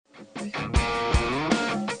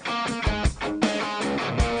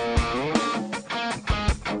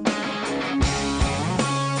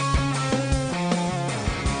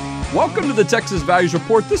Welcome to the Texas Values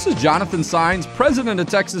Report. This is Jonathan Saenz, president of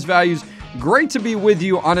Texas Values. Great to be with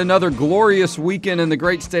you on another glorious weekend in the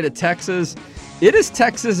great state of Texas. It is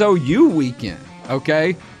Texas OU weekend,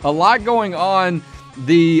 okay? A lot going on.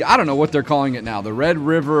 I don't know what they're calling it now, the Red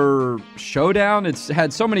River Showdown. It's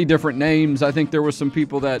had so many different names. I think there were some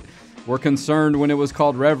people that were concerned when it was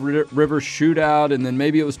called Red River Shootout, and then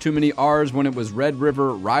maybe it was too many R's when it was Red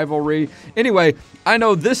River Rivalry. Anyway, I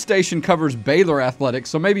know this station covers Baylor athletics,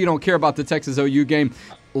 so maybe you don't care about the Texas OU game.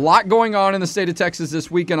 A lot going on in the state of Texas this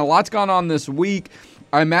weekend. A lot's gone on this week.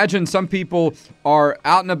 I imagine some people are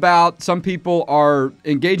out and about. Some people are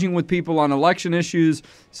engaging with people on election issues.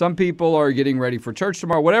 Some people are getting ready for church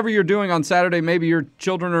tomorrow. Whatever you're doing on Saturday, maybe your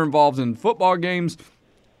children are involved in football games.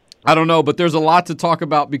 I don't know, but there's a lot to talk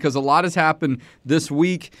about because a lot has happened this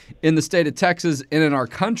week in the state of Texas and in our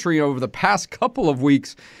country over the past couple of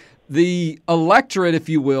weeks. The electorate, if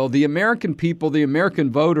you will, the American people, the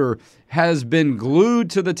American voter, has been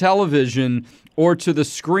glued to the television or to the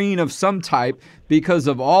screen of some type because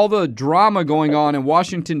of all the drama going on in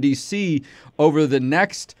Washington, D.C. over the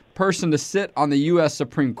next person to sit on the U.S.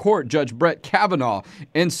 Supreme Court, Judge Brett Kavanaugh.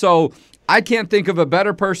 And so I can't think of a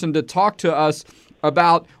better person to talk to us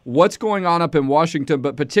about what's going on up in Washington,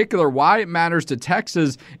 but particular why it matters to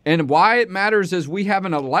Texas and why it matters as we have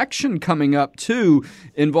an election coming up too,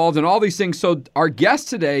 involved in all these things. So our guest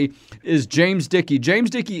today is James Dickey.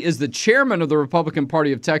 James Dickey is the chairman of the Republican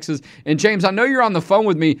Party of Texas. And James, I know you're on the phone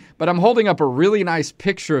with me, but I'm holding up a really nice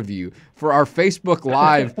picture of you for our Facebook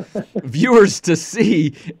Live viewers to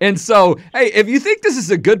see. And so, hey, if you think this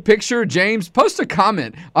is a good picture, James, post a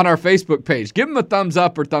comment on our Facebook page. Give him a thumbs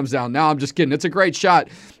up or thumbs down. No, I'm just kidding. It's a great shot.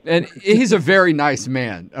 And he's a very nice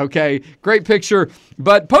man, okay? Great picture.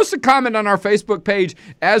 But post a comment on our Facebook page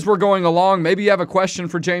as we're going along. Maybe you have a question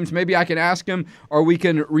for James. Maybe I can ask him, or we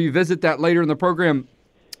can revisit that later in the program.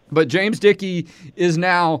 But James Dickey is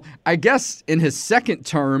now, I guess, in his second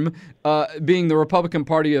term, being the Republican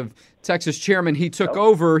Party of Texas chairman. He took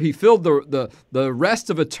over. He filled the rest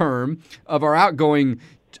of a term of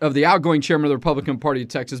the outgoing chairman of the Republican Party of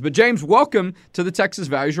Texas. But James, welcome to the Texas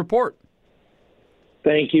Values Report.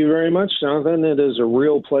 Thank you very much, Jonathan. It is a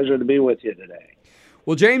real pleasure to be with you today.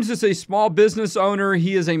 Well, James is a small business owner.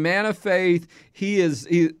 He is a man of faith. He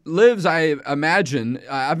lives, I imagine,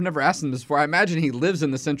 I've never asked him this before, I imagine he lives in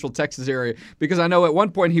the Central Texas area because I know at one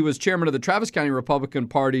point he was chairman of the Travis County Republican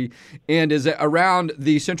Party and is around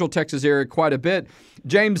the Central Texas area quite a bit.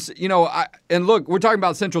 James, and look, we're talking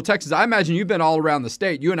about Central Texas. I imagine you've been all around the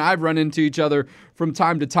state. You and I have run into each other from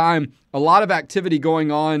time to time. A lot of activity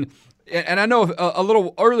going on. And I know a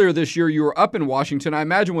little earlier this year you were up in Washington. I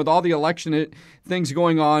imagine with all the election things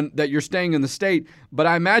going on that you're staying in the state, but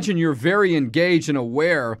I imagine you're very engaged and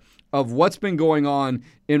aware of what's been going on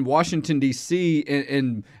in Washington, D.C.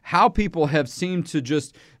 and how people have seemed to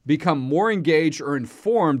just become more engaged or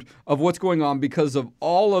informed of what's going on because of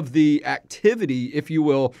all of the activity, if you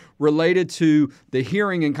will, related to the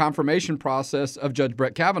hearing and confirmation process of Judge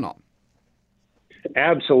Brett Kavanaugh.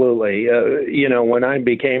 Absolutely. When I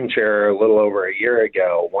became chair a little over a year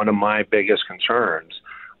ago, one of my biggest concerns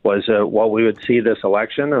was what we would see this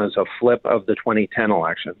election as a flip of the 2010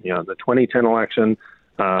 election. The 2010 election,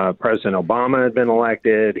 President Obama had been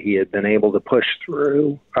elected. He had been able to push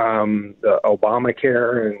through the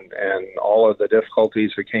Obamacare and all of the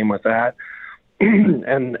difficulties that came with that.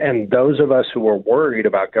 And those of us who were worried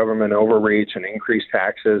about government overreach and increased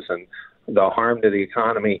taxes and the harm to the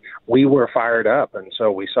economy, we were fired up. And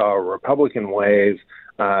so we saw a Republican wave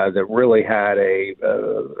that really had a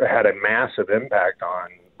massive impact on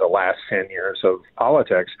the last 10 years of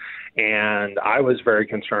politics. And I was very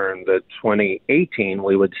concerned that 2018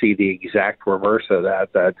 we would see the exact reverse of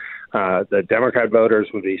that the Democrat voters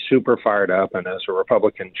would be super fired up. And as a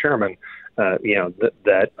Republican chairman,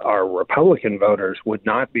 that our Republican voters would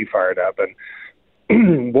not be fired up. And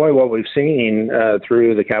boy, what we've seen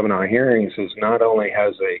through the Kavanaugh hearings is not only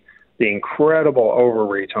has the incredible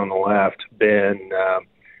overreach on the left been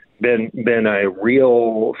a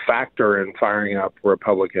real factor in firing up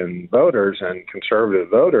Republican voters and conservative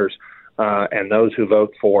voters and those who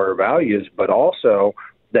vote for values, but also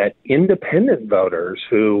that independent voters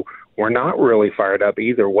who were not really fired up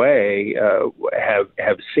either way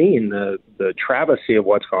have seen the travesty of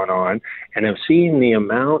what's gone on and have seen the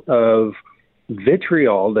amount of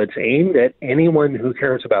vitriol that's aimed at anyone who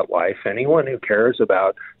cares about life, anyone who cares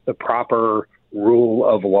about the proper rule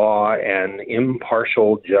of law and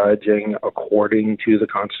impartial judging according to the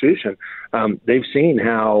Constitution. They've seen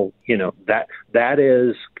how, that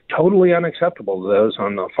is totally unacceptable to those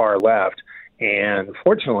on the far left. And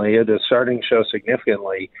fortunately, it is starting to show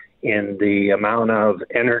significantly in the amount of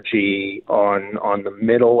energy on the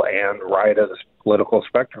middle and right of the political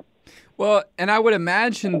spectrum. Well, and I would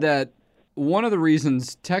imagine that one of the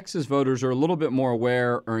reasons Texas voters are a little bit more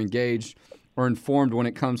aware or engaged or informed when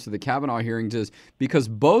it comes to the Kavanaugh hearings is because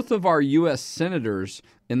both of our U.S. senators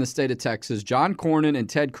in the state of Texas, John Cornyn and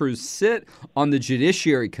Ted Cruz, sit on the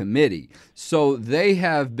Judiciary Committee. So they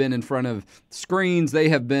have been in front of screens. They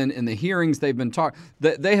have been in the hearings. They've been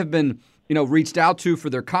they have been, reached out to for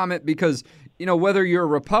their comment because, whether you're a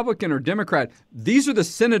Republican or Democrat, these are the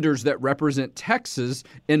senators that represent Texas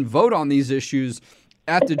and vote on these issues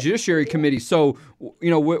at the Judiciary Committee. So,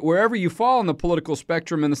 wherever you fall on the political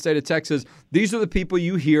spectrum in the state of Texas, these are the people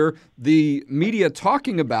you hear the media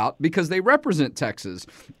talking about because they represent Texas.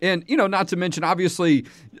 And, not to mention, obviously,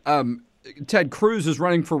 Ted Cruz is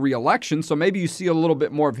running for re-election, so maybe you see a little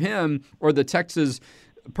bit more of him, or the Texas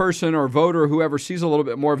person or voter, whoever sees a little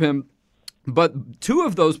bit more of him. But two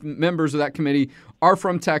of those members of that committee are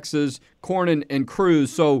from Texas, Cornyn and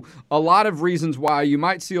Cruz. So a lot of reasons why you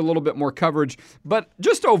might see a little bit more coverage. But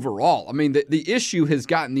just overall, I mean, the issue has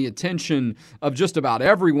gotten the attention of just about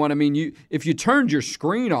everyone. I mean, if you turned your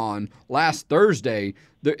screen on last Thursday,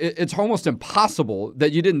 it's almost impossible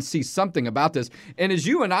that you didn't see something about this. And as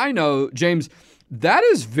you and I know, James, that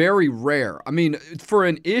is very rare. I mean, for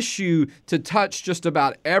an issue to touch just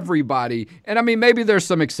about everybody, and I mean, maybe there's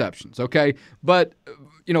some exceptions, okay? But,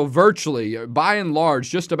 virtually, by and large,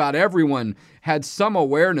 just about everyone had some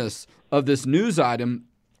awareness of this news item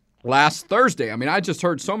last Thursday. I mean, I just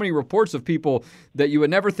heard so many reports of people that you would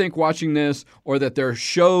never think watching this, or that their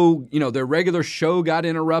show, their regular show got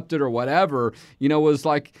interrupted or whatever, was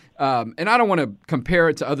like, and I don't want to compare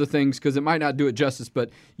it to other things because it might not do it justice,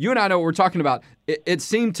 but you and I know what we're talking about. It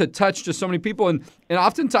seemed to touch just so many people. And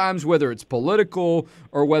oftentimes, whether it's political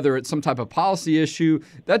or whether it's some type of policy issue,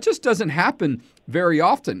 that just doesn't happen very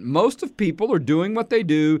often. Most of people are doing what they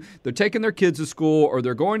do. They're taking their kids to school or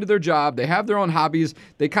they're going to their job. They have their own hobbies.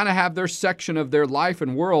 They kind of have their section of their life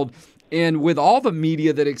and world. And with all the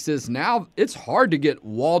media that exists now, it's hard to get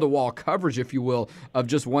wall-to-wall coverage, if you will, of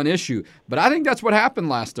just one issue. But I think that's what happened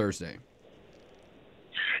last Thursday.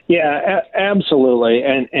 Yeah, absolutely.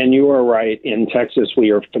 And you are right. In Texas, we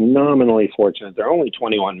are phenomenally fortunate. There are only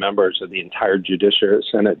 21 members of the entire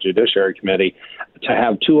Senate Judiciary Committee. To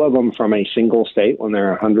have two of them from a single state when there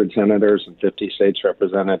are 100 senators and 50 states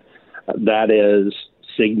represented, that is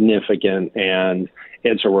significant. And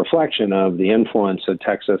it's a reflection of the influence that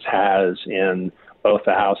Texas has in both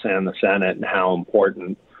the House and the Senate and how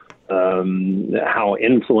important, how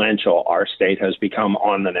influential our state has become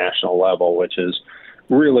on the national level, which is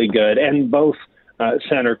really good. And both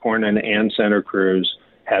Senator Cornyn and Senator Cruz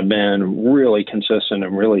have been really consistent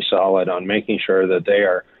and really solid on making sure that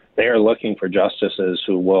they are looking for justices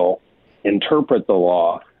who will interpret the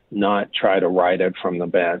law, not try to write it from the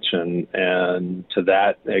bench. And to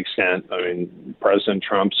that extent, I mean, President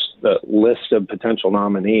Trump's list of potential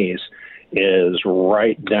nominees is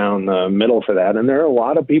right down the middle for that. And there are a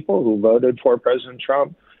lot of people who voted for President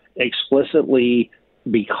Trump explicitly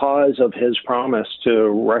because of his promise to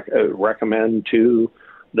recommend to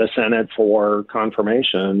the Senate for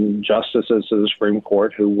confirmation justices of the Supreme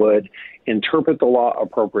Court who would interpret the law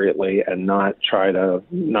appropriately and not try to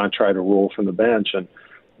rule from the bench. And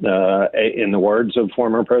in the words of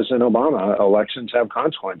former President Obama, elections have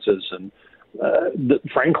consequences. And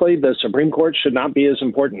frankly, the Supreme Court should not be as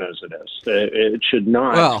important as it is. It should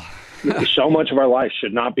not. Well, so much of our life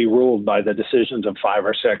should not be ruled by the decisions of 5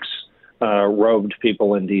 or 6 robed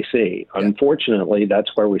people in D.C. Yeah. Unfortunately,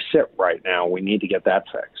 that's where we sit right now. We need to get that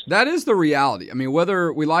fixed. That is the reality. I mean,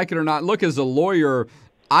 whether we like it or not, look, as a lawyer,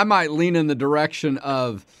 I might lean in the direction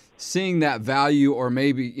of seeing that value, or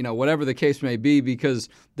maybe, whatever the case may be, because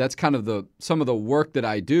that's kind of some of the work that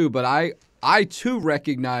I do. But I too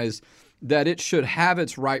recognize that it should have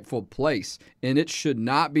its rightful place, and it should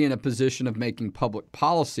not be in a position of making public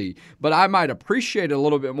policy. But I might appreciate it a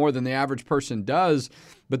little bit more than the average person does,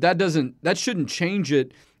 but that shouldn't change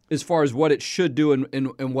it as far as what it should do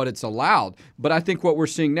and what it's allowed. But I think what we're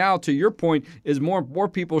seeing now, to your point, is more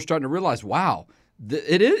people are starting to realize, wow,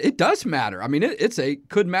 it does matter. I mean, it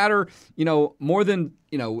could matter, more than,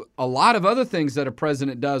 a lot of other things that a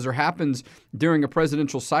president does or happens during a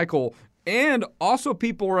presidential cycle. And also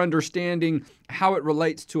people are understanding how it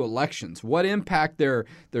relates to elections, what impact their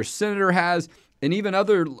senator has, and even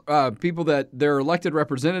other people that their elected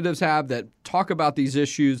representatives have that talk about these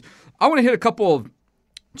issues. I want to hit a couple of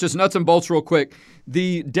just nuts and bolts real quick.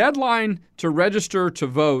 The deadline to register to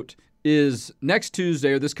vote is next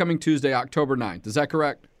Tuesday, or this coming Tuesday, October 9th. Is that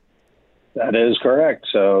correct? That is correct.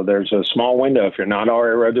 So there's a small window if you're not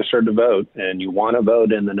already registered to vote and you want to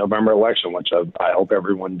vote in the November election, which I hope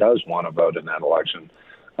everyone does want to vote in that election.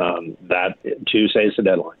 That Tuesday is the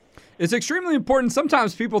deadline. It's extremely important.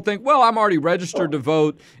 Sometimes people think, well, I'm already registered to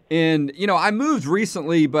vote, and, I moved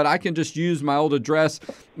recently, but I can just use my old address.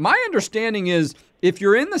 My understanding is if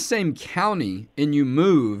you're in the same county and you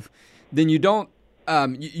move, then you don't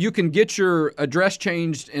you can get your address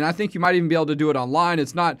changed, and I think you might even be able to do it online.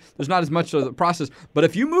 There's not as much of the process. But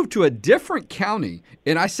if you move to a different county,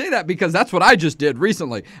 and I say that because that's what I just did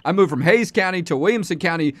recently. I moved from Hayes County to Williamson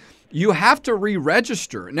County. You have to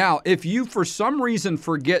re-register. Now, if you for some reason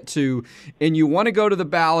forget to, and you want to go to the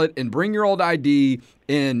ballot and bring your old ID,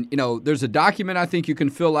 and there's a document I think you can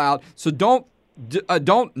fill out. So don't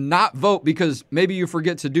not vote because maybe you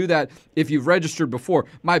forget to do that if you've registered before.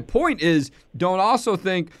 My point is, don't also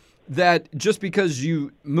think that just because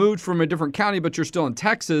you moved from a different county but you're still in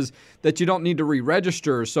Texas that you don't need to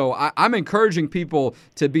re-register. So I'm encouraging people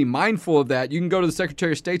to be mindful of that. You can go to the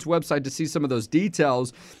Secretary of State's website to see some of those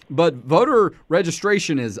details, but voter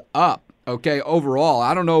registration is up, okay, overall.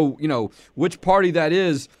 I don't know, which party that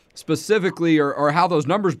is specifically or how those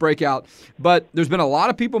numbers break out, but there's been a lot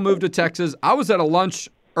of people move to Texas. I was at a lunch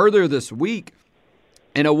earlier this week,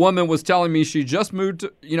 and a woman was telling me she just moved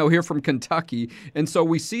to, here from Kentucky, and so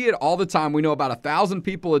we see it all the time. We know about 1,000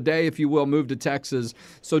 people a day, if you will, move to Texas,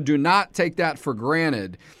 so do not take that for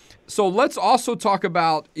granted. So let's also talk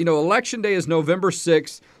about, Election Day is November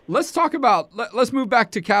 6th. Let's talk about, let's move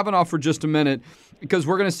back to Kavanaugh for just a minute, because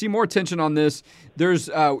we're going to see more attention on this. There's,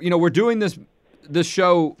 we're doing this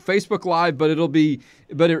show Facebook Live, but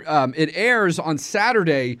it airs on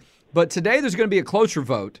Saturday. But today there's going to be a cloture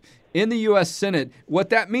vote in the U.S. Senate. What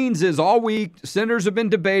that means is all week senators have been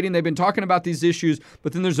debating. They've been talking about these issues.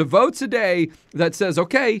 But then there's a vote today that says,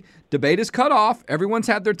 okay, debate is cut off. Everyone's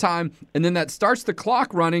had their time. And then that starts the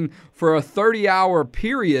clock running for a 30-hour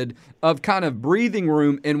period of kind of breathing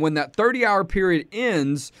room. And when that 30-hour period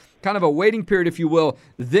ends, kind of a waiting period, if you will,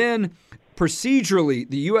 then procedurally,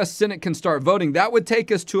 the U.S. Senate can start voting. That would take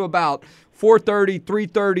us to about 4:30,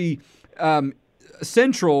 3:30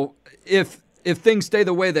 Central if things stay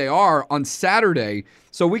the way they are on Saturday.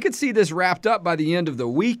 So we could see this wrapped up by the end of the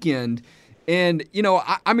weekend. And,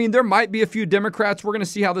 I mean, there might be a few Democrats. We're going to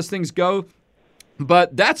see how this things go.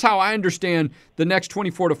 But that's how I understand the next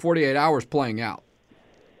 24 to 48 hours playing out.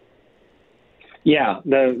 Yeah,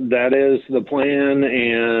 that is the plan,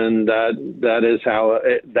 and that is how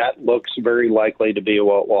that looks very likely to be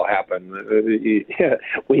what will happen.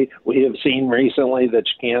 We have seen recently that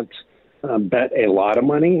you can't bet a lot of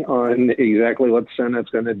money on exactly what the Senate's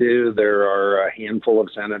going to do. There are a handful of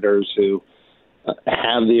senators who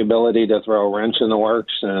have the ability to throw a wrench in the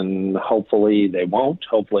works, and hopefully they won't.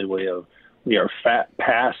 Hopefully we are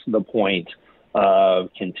past the point of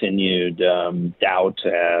continued doubt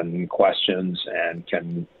and questions, and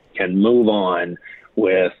can move on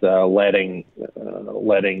with letting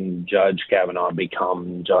Judge Kavanaugh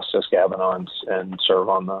become Justice Kavanaugh and serve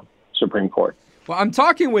on the Supreme Court. Well, I'm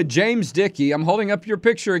talking with James Dickey. I'm holding up your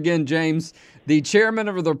picture again, James, the chairman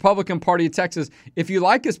of the Republican Party of Texas. If you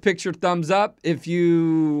like his picture, thumbs up.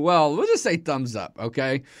 We'll just say thumbs up,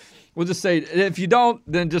 okay? We'll just say, if you don't,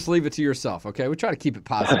 then just leave it to yourself, okay? We try to keep it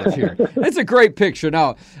positive here. It's a great picture.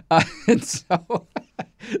 No, and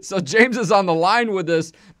so James is on the line with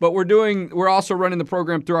us, but we're also running the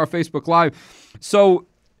program through our Facebook Live. So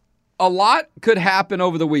a lot could happen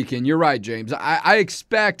over the weekend. You're right, James. I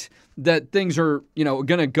expect that things are, going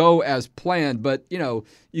to go as planned, but,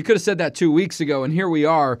 you could have said that 2 weeks ago, and here we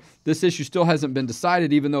are. This issue still hasn't been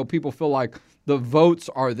decided, even though people feel like the votes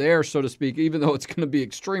are there, so to speak, even though it's going to be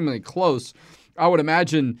extremely close. I would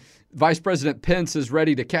imagine Vice President Pence is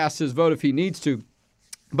ready to cast his vote if he needs to.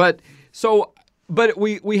 But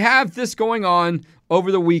we have this going on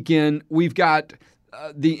over the weekend. We've got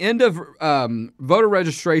the end of voter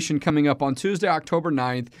registration coming up on Tuesday, October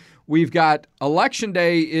 9th. We've got Election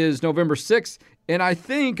Day is November 6th. And I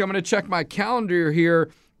think I'm going to check my calendar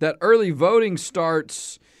here that early voting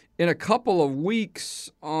starts in a couple of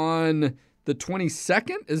weeks on the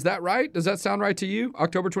 22nd. Is that right? Does that sound right to you?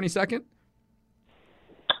 October 22nd?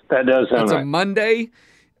 That does sound right. It's a Monday.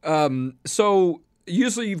 So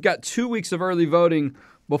usually you've got 2 weeks of early voting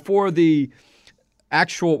before the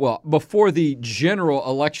before the general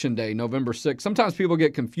election day, November 6th. Sometimes people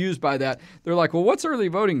get confused by that. They're like, well, what's early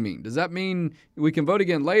voting mean? Does that mean we can vote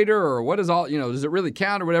again later, or what is all, does it really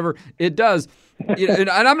count or whatever? It does. And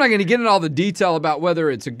I'm not going to get into all the detail about whether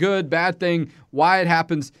it's a good, bad thing, why it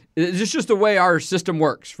happens. It's just the way our system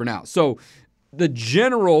works for now. So the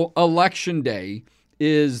general election day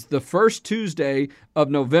is the first Tuesday of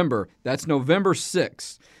November. That's November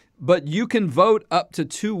 6th. But you can vote up to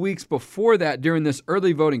 2 weeks before that during this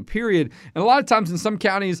early voting period. And a lot of times in some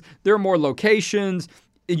counties, there are more locations.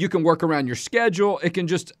 You can work around your schedule. It can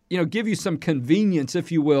just, give you some convenience,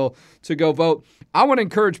 if you will, to go vote. I want to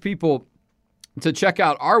encourage people to check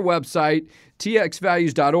out our website,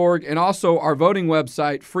 txvalues.org, and also our voting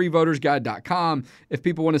website, freevotersguide.com, if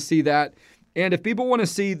people want to see that. And if people want to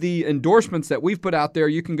see the endorsements that we've put out there,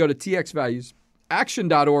 you can go to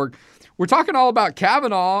txvaluesaction.org. We're talking all about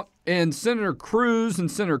Kavanaugh and Senator Cruz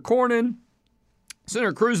and Senator Cornyn.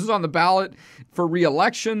 Senator Cruz is on the ballot for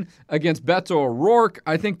re-election against Beto O'Rourke.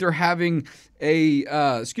 I think they're having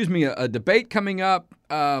a debate coming up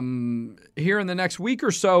here in the next week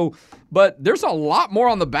or so. But there's a lot more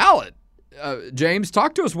on the ballot. James,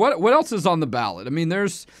 talk to us. What else is on the ballot? I mean,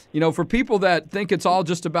 there's, for people that think it's all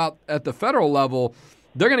just about at the federal level,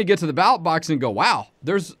 they're going to get to the ballot box and go, wow,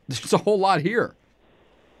 there's a whole lot here.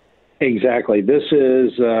 Exactly. This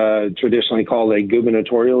is traditionally called a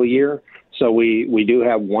gubernatorial year. So we do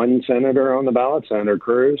have one senator on the ballot, Senator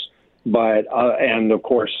Cruz, but and of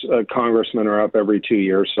course, congressmen are up every 2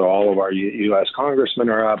 years. So all of our U.S. congressmen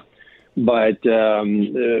are up. But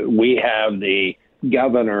we have the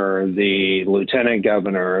governor, the lieutenant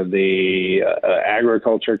governor, the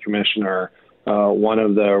agriculture commissioner, one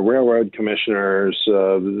of the railroad commissioners,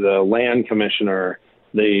 the land commissioner,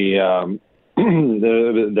 the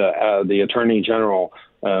attorney general.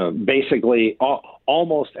 Basically,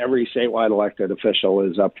 almost every statewide elected official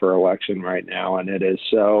is up for election right now, and it is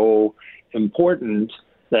so important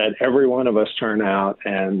that every one of us turn out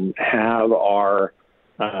and have our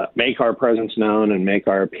make our presence known and make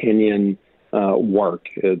our opinion work.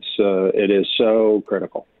 It is so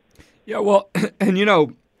critical. Yeah, well, and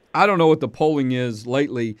I don't know what the polling is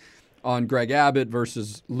lately on Greg Abbott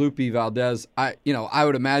versus Lupe Valdez. I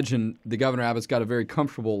would imagine the Governor Abbott's got a very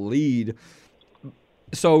comfortable lead.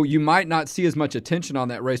 So you might not see as much attention on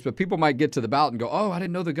that race, but people might get to the ballot and go, oh, I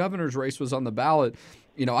didn't know the governor's race was on the ballot.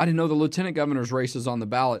 I didn't know the lieutenant governor's race is on the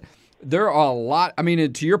ballot. There are a lot. I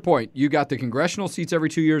mean, to your point, you got the congressional seats every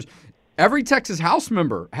 2 years. Every Texas House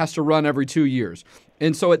member has to run every 2 years.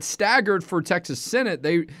 And so it's staggered for Texas Senate.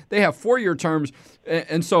 They have 4-year terms.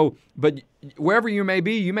 And so, but wherever you may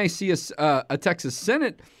be, you may see a Texas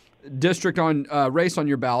Senate district on race on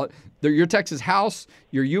your ballot. Your Texas House,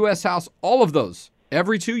 your U.S. House, all of those.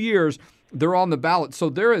 Every 2 years, they're on the ballot. So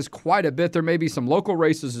there is quite a bit. There may be some local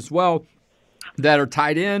races as well that are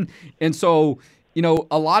tied in. And so,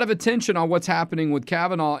 a lot of attention on what's happening with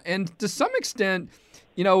Kavanaugh. And to some extent,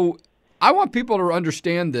 I want people to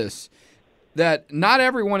understand this, that not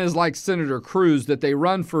everyone is like Senator Cruz, that they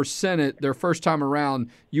run for Senate their first time around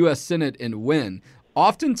U.S. Senate and win.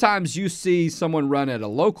 Oftentimes you see someone run at a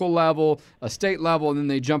local level, a state level, and then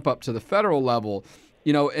they jump up to the federal level.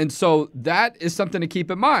 And so that is something to keep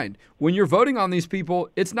in mind. When you're voting on these people,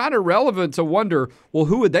 it's not irrelevant to wonder, well,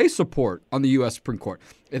 who would they support on the U.S. Supreme Court?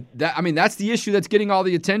 That's the issue that's getting all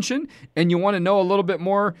the attention, and you want to know a little bit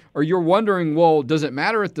more, or you're wondering, well, does it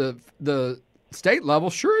matter at the state level?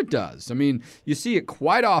 Sure it does. I mean, you see it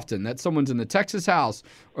quite often that someone's in the Texas House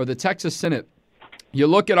or the Texas Senate. You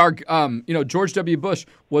look at our, George W. Bush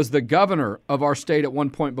was the governor of our state at one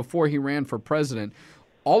point before he ran for president.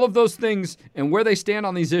 All of those things and where they stand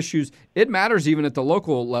on these issues, it matters even at the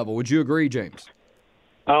local level. Would you agree, James?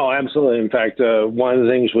 Oh, absolutely. In fact, one of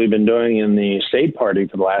the things we've been doing in the state party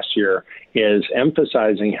for the last year is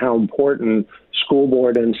emphasizing how important school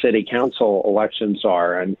board and city council elections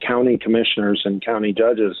are, and county commissioners and county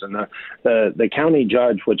judges. And the county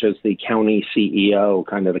judge, which is the county CEO,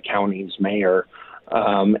 kind of the county's mayor,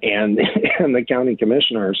 and the county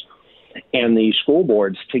commissioners and the school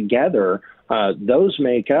boards together, those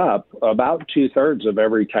make up about 2/3 of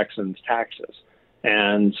every Texan's taxes.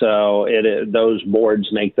 And so those boards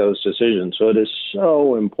make those decisions. So it is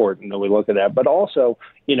so important that we look at that. But also,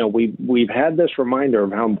 we've had this reminder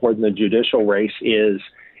of how important the judicial race is,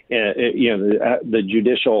 the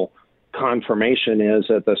judicial confirmation is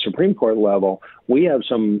at the Supreme Court level. We have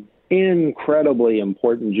some incredibly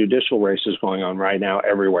important judicial races going on right now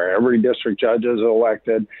everywhere. Every district judge is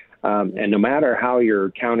elected. And no matter how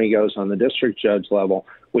your county goes on the district judge level,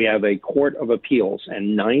 we have a court of appeals,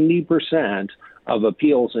 and 90% of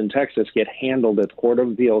appeals in Texas get handled at the Court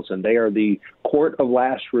of Appeals, and they are the court of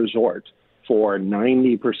last resort for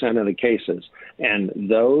 90% of the cases. And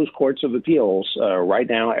those courts of appeals, right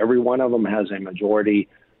now, every one of them has a majority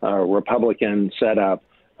Republican setup.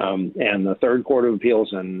 And the Third Court of Appeals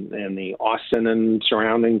and the Austin and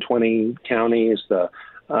surrounding 20 counties, the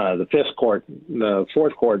Fifth Court, the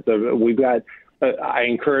Fourth Court, we've got. I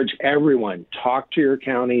encourage everyone, talk to your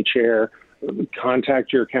county chair,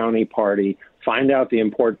 contact your county party, find out the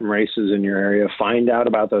important races in your area, find out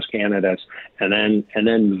about those candidates, and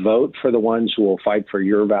then vote for the ones who will fight for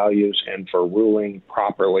your values and for ruling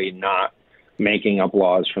properly, not making up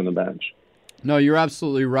laws from the bench. No, you're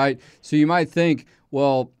absolutely right. So you might think,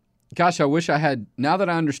 well, gosh, I wish I had, now that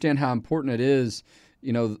I understand how important it is,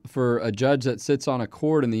 for a judge that sits on a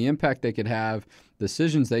court and the impact they could have,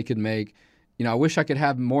 decisions they could make, I wish I could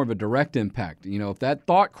have more of a direct impact. If that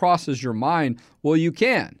thought crosses your mind, well, you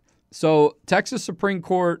can. So Texas Supreme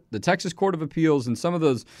Court, the Texas Court of Appeals, and some of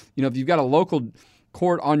those, if you've got a local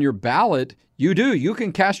court on your ballot, you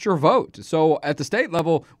can cast your vote. So at the state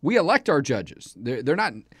level, we elect our judges. They're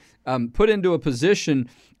not put into a position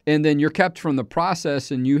and then you're kept from the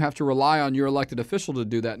process and you have to rely on your elected official to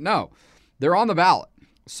do that. No, they're on the ballot.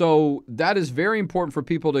 So that is very important for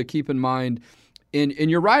people to keep in mind. And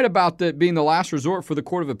you're right about that being the last resort for the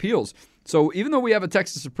Court of Appeals. So even though we have a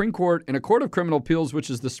Texas Supreme Court and a Court of Criminal Appeals, which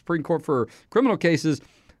is the Supreme Court for criminal cases,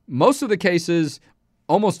 most of the cases,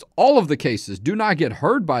 almost all of the cases, do not get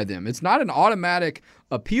heard by them. It's not an automatic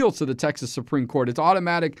appeal to the Texas Supreme Court. It's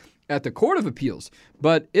automatic at the Court of Appeals.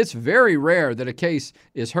 But it's very rare that a case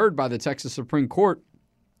is heard by the Texas Supreme Court.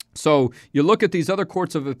 So you look at these other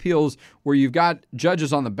courts of appeals where you've got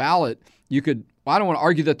judges on the ballot, I don't want to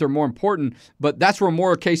argue that they're more important, but that's where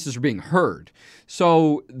more cases are being heard.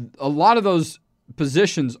 So a lot of those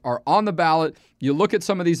positions are on the ballot. You look at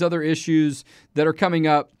some of these other issues that are coming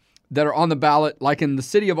up that are on the ballot, like in the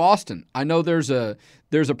city of Austin. I know there's a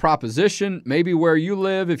proposition, maybe where you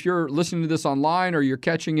live, if you're listening to this online or you're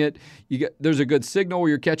catching it, there's a good signal where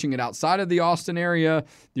you're catching it outside of the Austin area.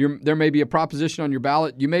 There may be a proposition on your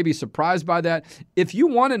ballot. You may be surprised by that. If you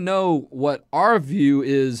want to know what our view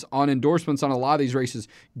is on endorsements on a lot of these races,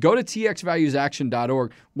 go to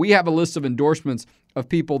txvaluesaction.org. We have a list of endorsements of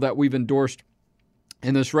people that we've endorsed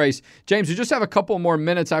in this race. James, we just have a couple more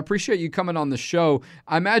minutes. I appreciate you coming on the show.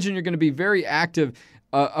 I imagine you're going to be very active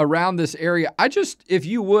around this area. If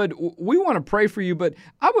you would, we want to pray for you, but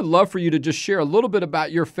I would love for you to just share a little bit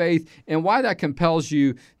about your faith and why that compels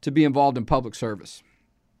you to be involved in public service.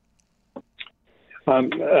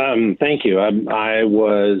 Thank you. I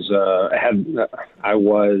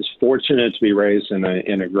was fortunate to be raised in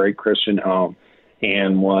a great Christian home,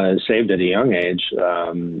 and was saved at a young age,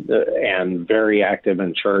 and very active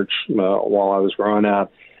in church while I was growing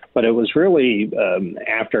up. But it was really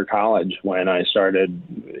after college when I started,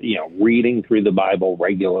 reading through the Bible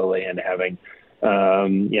regularly and having,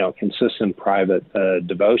 consistent private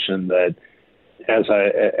devotion, that as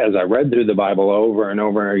I read through the Bible over and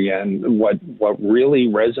over again, what really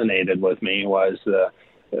resonated with me was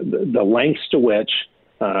the lengths to which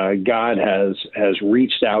God has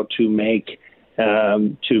reached out to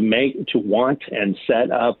want and set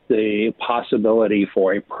up the possibility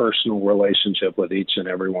for a personal relationship with each and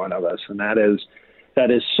every one of us. And that is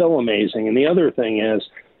so amazing. And the other thing is,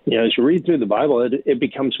 as you read through the Bible, it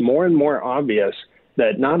becomes more and more obvious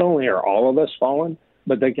that not only are all of us fallen,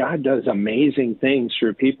 but that God does amazing things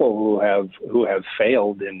through people who have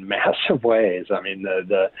failed in massive ways. I mean,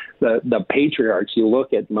 the patriarchs, you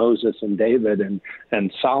look at Moses and David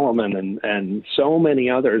and Solomon and so many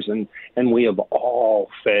others, and we have all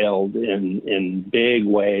failed in big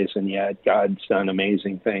ways, and yet God's done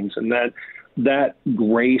amazing things. And that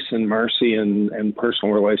grace and mercy and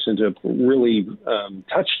personal relationship really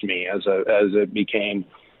touched me as it became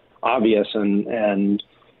obvious, and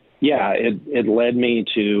yeah, it led me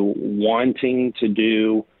to wanting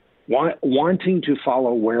to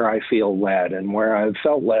follow where I feel led, and where I've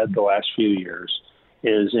felt led the last few years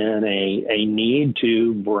is in a need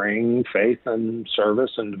to bring faith and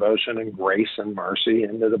service and devotion and grace and mercy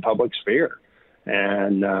into the public sphere.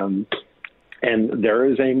 And there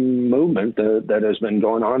is a movement that has been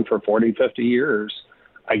going on for 40, 50 years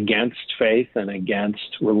against faith and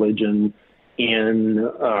against religion in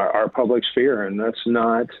our public sphere. And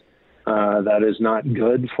that is not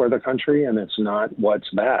good for the country, and it's not what's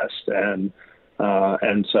best. And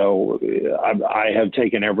so I have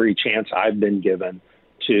taken every chance I've been given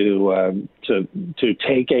to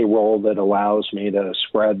take a role that allows me to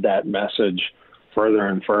spread that message further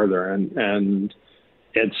and further. And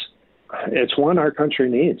it's one our country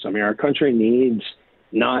needs. I mean, our country needs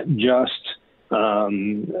not just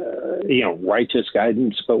righteous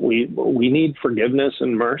guidance, but we need forgiveness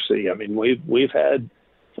and mercy. I mean, we've had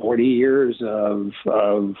 40 years of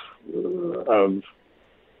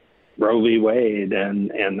Roe v. Wade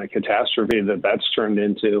and the catastrophe that's turned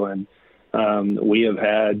into, and we have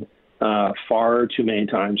had far too many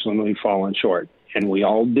times when we've fallen short, and we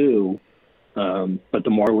all do. But the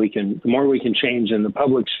more we can change in the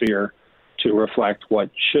public sphere to reflect what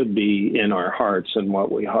should be in our hearts and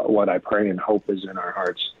what I pray and hope is in our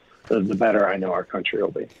hearts, the better I know our country will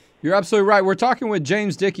be. You're absolutely right. We're talking with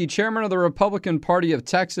James Dickey, chairman of the Republican Party of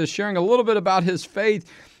Texas, sharing a little bit about his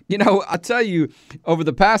faith. You know, I tell you, over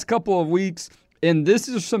the past couple of weeks, and this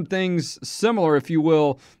is some things similar, if you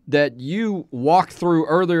will, that you walked through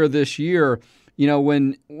earlier this year. You know,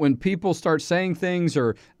 when people start saying things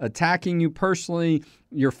or attacking you personally,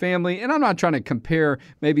 your family, and I'm not trying to compare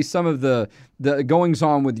maybe some of the goings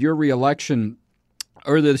on with your reelection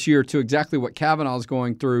earlier this year to exactly what Kavanaugh is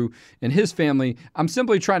going through and his family. I'm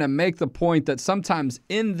simply trying to make the point that sometimes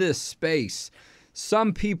in this space,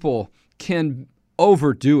 some people can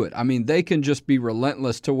overdo it. I mean, they can just be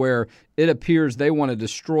relentless to where it appears they want to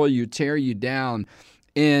destroy you, tear you down.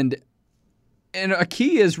 And a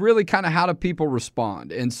key is really kind of how do people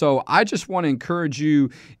respond. And so I just want to encourage you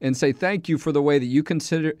and say thank you for the way that you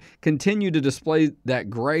continue to display that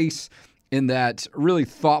grace and that really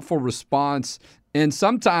thoughtful response. And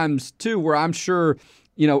sometimes, too, where I'm sure,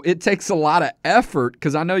 it takes a lot of effort,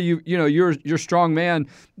 because I know you're a strong man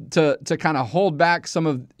to kind of hold back some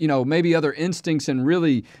of, maybe other instincts and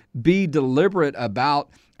really be deliberate about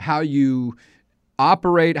how you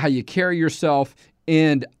operate, how you carry yourself.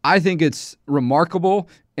 And I think it's remarkable.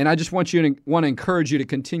 And I just want to encourage you to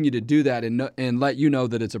continue to do that and let you know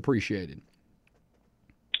that it's appreciated.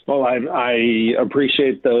 Well, I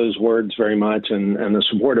appreciate those words very much and the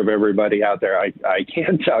support of everybody out there. I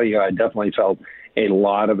can tell you I definitely felt a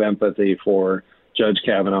lot of empathy for Judge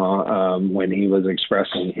Kavanaugh when he was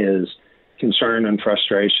expressing his concern and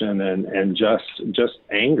frustration and just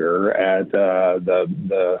anger at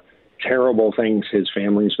the terrible things his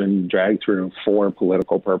family's been dragged through for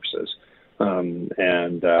political purposes. Boy,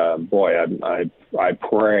 I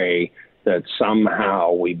pray that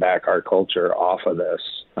somehow we back our culture off of this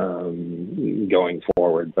going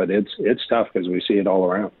forward. But it's tough because we see it all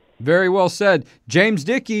around. Very well said. James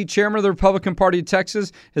Dickey, chairman of the Republican Party of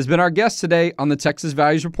Texas, has been our guest today on the Texas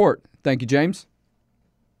Values Report. Thank you, James.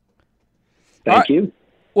 Thank you.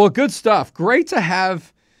 Well, good stuff. Great to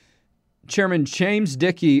have Chairman James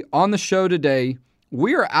Dickey on the show today.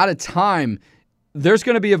 We are out of time. There's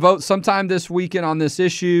going to be a vote sometime this weekend on this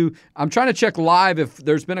issue. I'm trying to check live if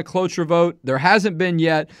there's been a cloture vote. There hasn't been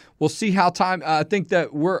yet. We'll see how time. I think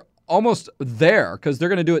that we're almost there because they're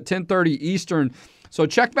going to do it 10:30 Eastern. So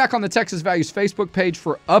check back on the Texas Values Facebook page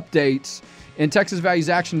for updates and Texas Values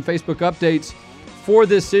Action Facebook updates for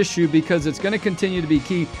this issue because it's going to continue to be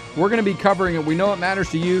key. We're going to be covering it. We know it matters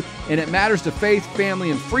to you, and it matters to faith, family,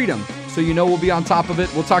 and freedom. So we'll be on top of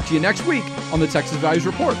it. We'll talk to you next week on the Texas Values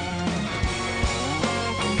Report.